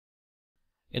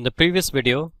In the previous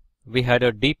video, we had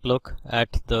a deep look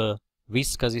at the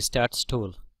vscsi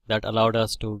tool that allowed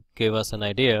us to give us an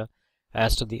idea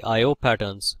as to the I/O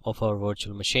patterns of our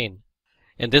virtual machine.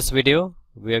 In this video,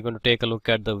 we are going to take a look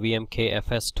at the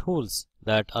vmkfstools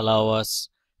that allow us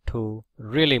to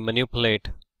really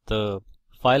manipulate the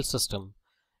file system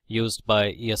used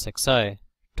by ESXi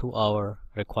to our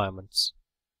requirements.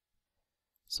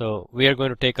 So we are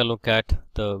going to take a look at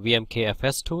the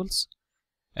vmkfstools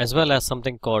as well as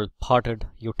something called parted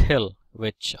util,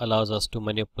 which allows us to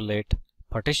manipulate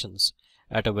partitions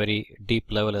at a very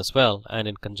deep level as well, and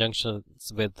in conjunction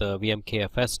with the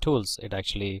vmkfstools it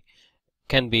actually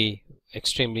can be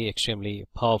extremely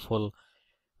powerful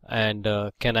and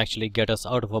can actually get us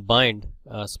out of a bind,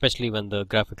 especially when the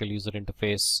graphical user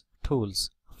interface tools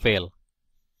fail.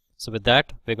 So with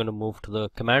that, we're going to move to the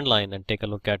command line and take a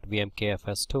look at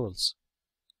vmkfstools.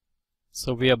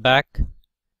 So we are back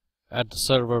at the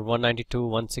server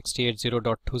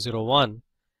 192.168.0.201,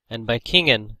 and by keying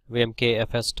in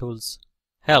vmkfstools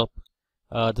help,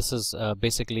 this is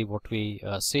basically what we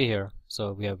see here.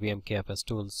 So we have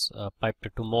vmkfstools piped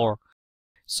to more.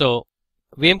 So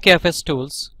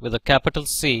vmkfstools with a capital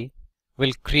C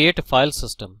will create a file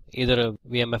system, either a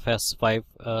vmfs5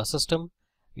 system.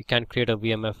 You can't create a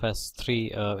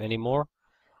vmfs3 anymore.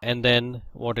 And then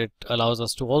what it allows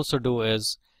us to also do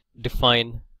is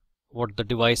define what the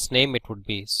device name it would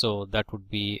be. So that would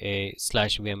be a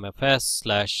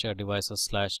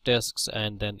 /vmfs/devices/disks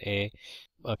and then a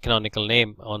canonical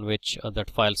name on which that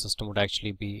file system would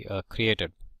actually be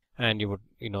created. And you would,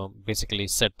 basically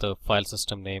set the file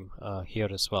system name here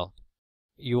as well.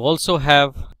 You also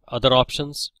have other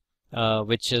options,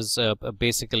 which is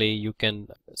basically you can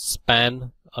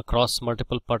span across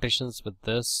multiple partitions with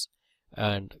this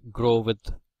and grow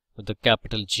with the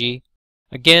capital G.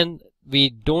 Again,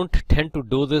 we don't tend to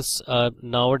do this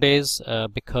nowadays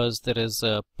because there is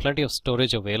plenty of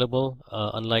storage available,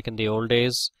 unlike in the old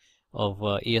days of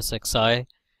ESXi.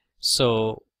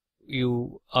 So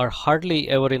you are hardly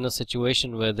ever in a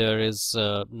situation where there is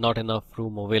not enough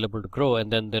room available to grow.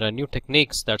 And then there are new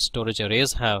techniques that storage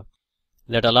arrays have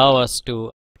that allow us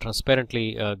to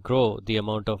transparently grow the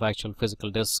amount of actual physical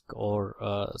disk or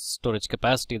storage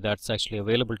capacity that's actually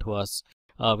available to us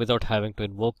without having to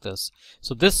invoke this.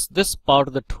 So this part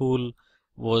of the tool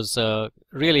was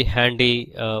really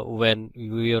handy when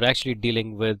we were actually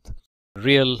dealing with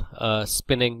real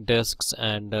spinning disks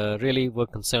and really were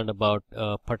concerned about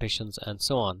partitions and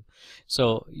so on.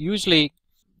 So usually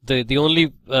the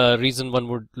only reason one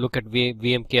would look at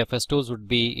vmkfstools would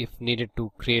be if needed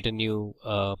to create a new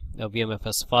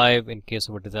vmfs5 in case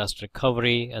of a disaster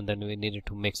recovery, and then we needed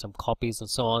to make some copies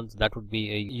and so on. So that would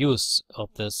be a use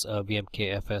of this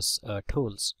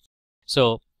vmkfstools.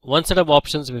 So one set of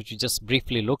options which we just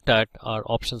briefly looked at are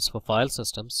options for file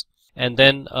systems, and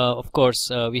then of course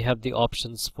we have the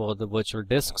options for the virtual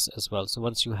disks as well. So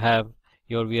once you have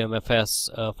your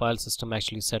vmfs file system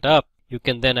actually set up, you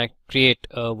can then create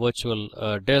virtual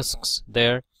disks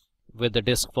there with the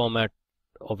disk format.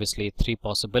 Obviously 3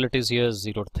 possibilities here: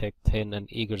 zeroed, thick, thin, and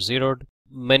eager zeroed.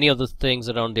 Many of the things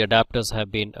around the adapters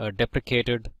have been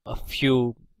deprecated. A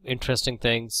few interesting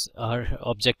things are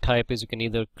object type is you can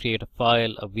either create a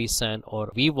file, a vsan,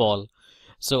 or vvol.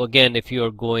 So again, if you are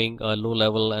going low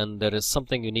level and there is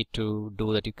something you need to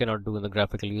do that you cannot do in the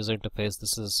graphical user interface,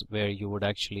 this is where you would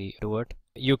actually do it.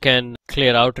 You can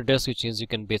clear out a disk, which means you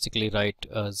can basically write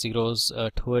zeros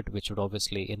to it, which would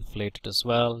obviously inflate it as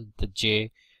well. The J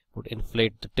would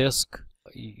inflate the disk.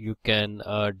 You can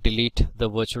delete the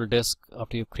virtual disk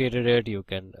after you've created it. You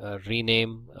can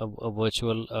rename a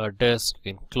virtual disk.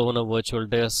 You can clone a virtual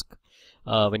disk.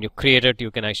 When you create it, you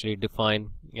can actually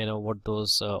define what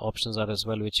those options are as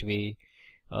well, which we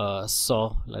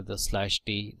saw, like the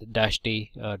 /d, the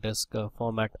 -d disk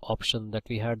format option that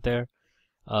we had there.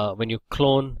 When you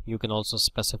clone, you can also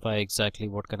specify exactly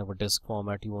what kind of a disk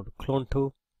format you want to clone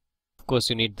to. Of course,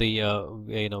 you need the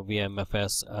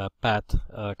vmfs path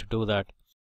to do that.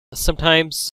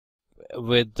 Sometimes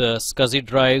with SCSI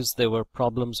drives, there were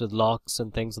problems with locks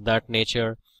and things of that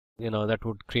nature. That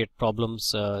would create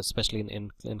problems, especially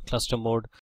in cluster mode.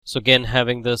 So again,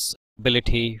 having this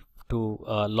ability to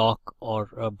lock or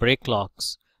break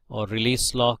locks or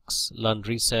release locks, LUN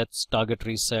resets, target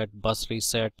reset, bus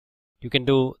reset, you can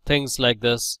do things like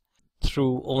this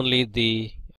through only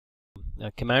the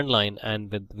command line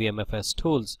and with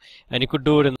vmkfstools, and you could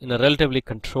do it in a relatively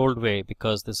controlled way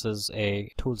because this is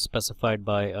a tool specified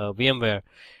by VMware.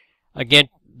 Again,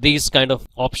 these kind of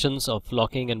options of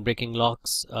locking and breaking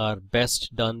locks are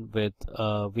best done with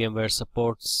VMware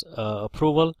support's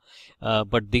approval,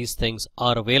 but these things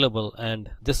are available,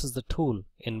 and this is the tool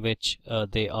in which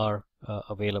they are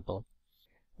available.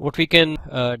 What we can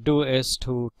do is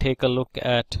to take a look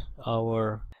at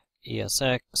our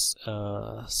ESX,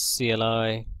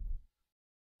 CLI,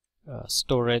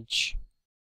 storage,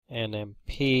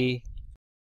 NMP,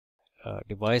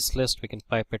 device list. We can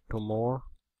pipe it to more,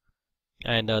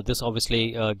 and this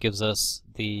obviously gives us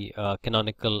the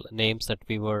canonical names that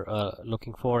we were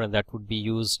looking for, and that would be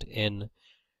used in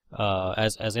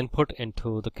as input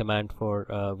into the command for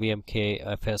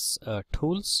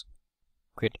vmkfstools.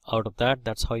 Quit out of that.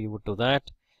 That's how you would do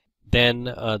that. Then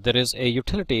there is a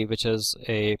utility which is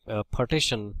a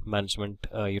partition management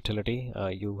utility.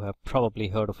 You have probably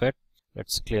heard of it.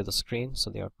 Let's clear the screen so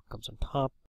the output comes on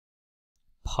top.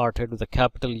 Parted with a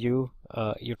capital U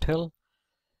util.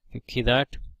 You key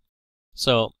that.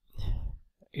 So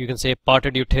you can say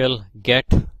parted util get,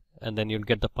 and then you'll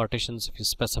get the partitions. If you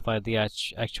specify the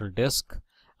actual disk,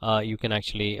 you can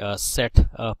actually set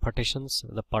partitions,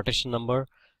 the partition number.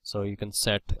 So you can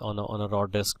set on a raw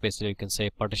disk, basically you can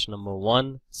say partition number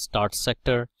 1 start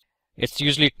sector. It's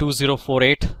usually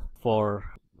 2048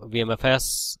 for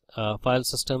VMFS file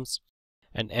systems,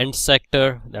 and end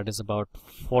sector, that is about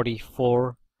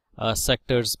 44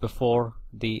 sectors before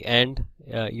the end.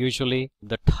 Usually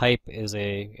the type is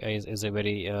a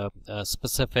very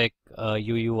specific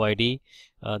UUID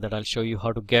that I'll show you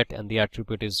how to get, and the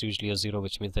attribute is usually a 0,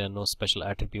 which means there are no special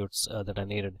attributes that are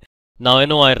needed. Now I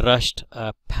know I rushed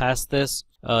past this.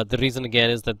 The reason again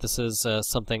is that this is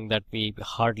something that we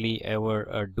hardly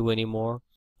ever do anymore.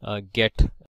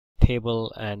 Get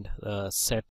table and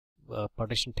set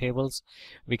partition tables.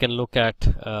 We can look at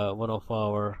one of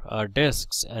our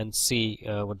disks and see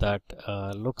what that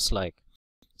looks like.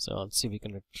 So let's see if we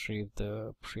can retrieve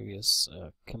the previous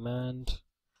command,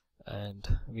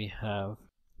 and we have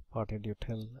parted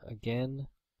util again,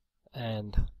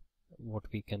 and what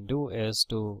we can do is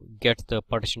to get the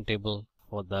partition table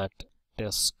for that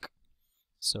disk.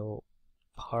 So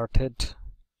parted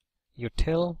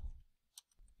util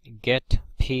get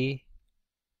p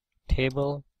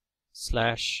table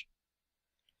slash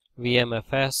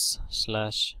vmfs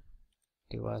slash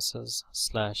devices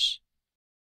slash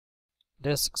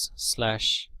disks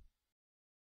slash.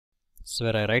 So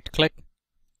where I right click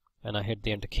and I hit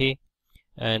the enter key,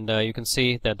 and you can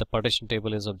see that the partition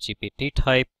table is of GPT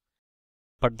type,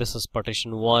 but this is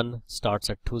partition 1, starts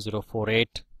at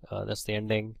 2048, that's the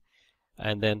ending.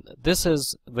 And then this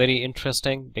is very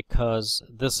interesting because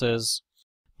this is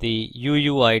the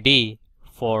UUID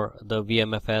for the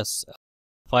VMFS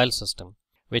file system,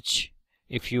 which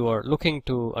if you are looking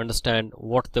to understand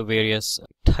what the various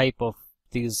type of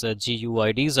these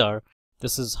GUIDs are,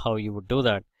 this is how you would do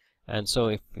that. And so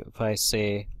if I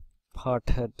say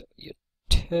parted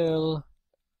util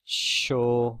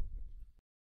show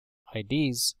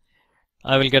IDs,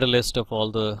 I will get a list of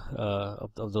all the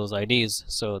of those IDs.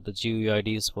 So the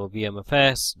GUIDs for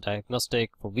VMFS,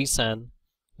 diagnostic for vSAN,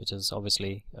 which is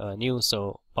obviously new,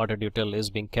 so parted util is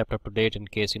being kept up to date in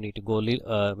case you need to go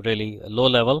really low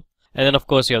level. And then of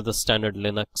course you have the standard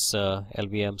Linux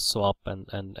LVM swap and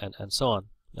so on.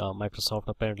 Microsoft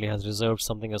apparently has reserved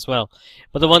something as well,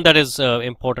 but the one that is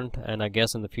important, and I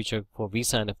guess in the future for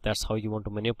vSAN, if that's how you want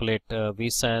to manipulate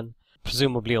vSAN,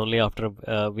 presumably only after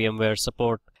VMware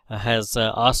support has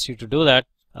asked you to do that,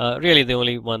 really the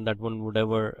only one that one would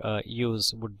ever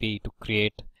use would be to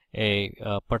create a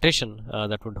partition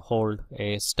that would hold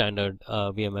a standard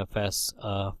VMFS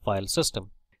file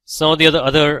system. Some of the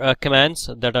other commands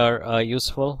that are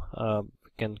useful, we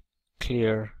can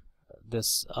clear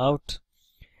this out,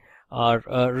 are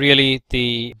really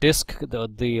the disk,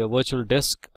 the virtual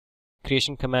disk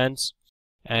creation commands.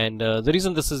 And the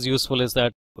reason this is useful is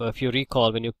that if you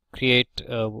recall, when you create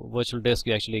a virtual disk,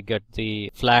 you actually get the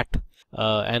flat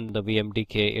and the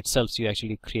VMDK itself, so you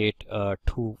actually create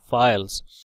 2 files.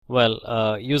 Well,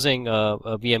 using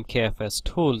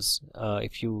vmkfstools,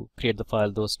 if you create the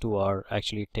file, those 2 are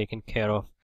actually taken care of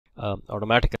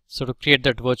automatically. So to create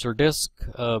that virtual disk,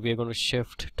 we are going to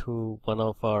shift to one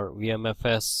of our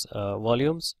VMFS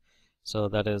volumes. So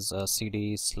that is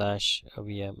cd slash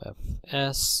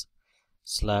vmfs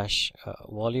slash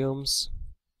volumes.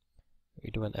 We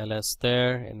do an ls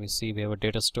there, and we see we have a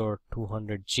data store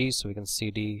 200G, so we can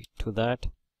cd to that.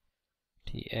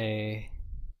 ta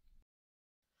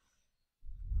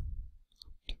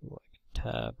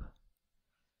tab,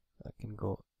 I can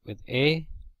go with a.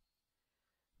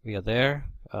 We are there.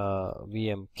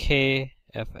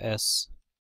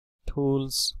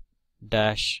 vmkfstools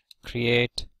dash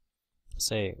create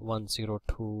say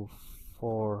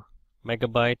 1024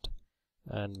 megabyte,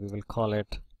 and we will call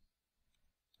it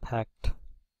packed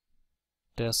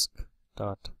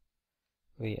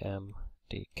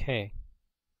disk.vmdk,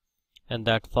 and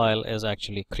that file is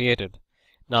actually created.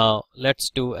 Now let's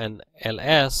do an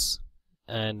ls,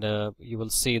 and you will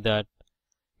see that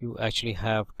you actually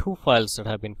have two files that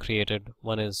have been created.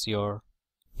 One is your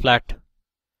flat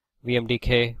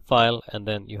vmdk file, and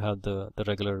then you have the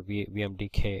regular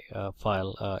vmdk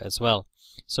file as well.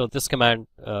 So this command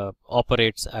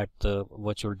operates at the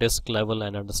virtual disk level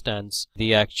and understands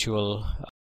the actual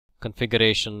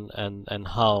configuration and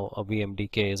how a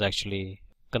vmdk is actually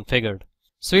configured.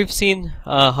 So we've seen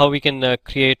how we can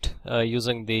create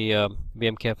using the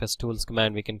vmkfstools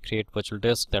command. We can create virtual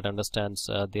disk that understands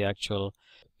the actual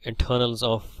internals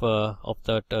of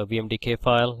that vmdk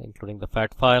file, including the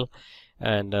fat file,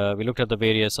 and we looked at the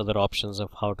various other options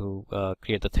of how to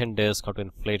create the thin disk, how to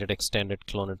inflate it, extend it,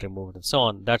 clone it, remove it, and so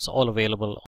on. That's all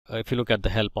available if you look at the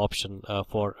help option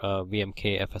for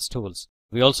vmkfstools.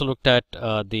 We also looked at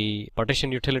the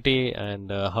partition utility and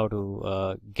how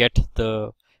to get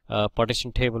the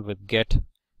partition table with get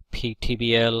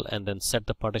ptbl, and then set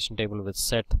the partition table with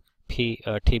set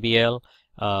tbl.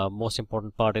 Most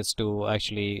important part is to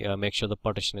actually make sure the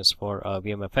partition is for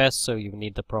VMFS, so you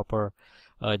need the proper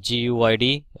GUID.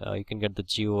 You can get the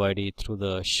GUID through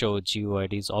the show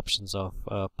GUIDs options of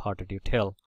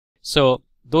partitutil. So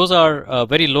those are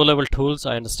very low level tools,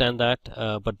 I understand that,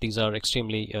 but these are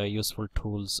extremely useful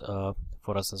tools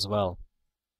for us as well.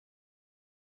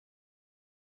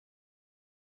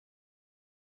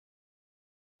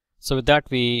 So with that,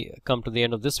 we come to the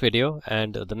end of this video,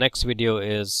 and the next video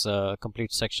is a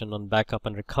complete section on backup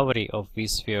and recovery of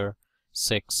vSphere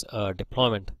 6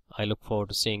 deployment. I look forward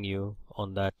to seeing you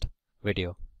on that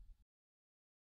video.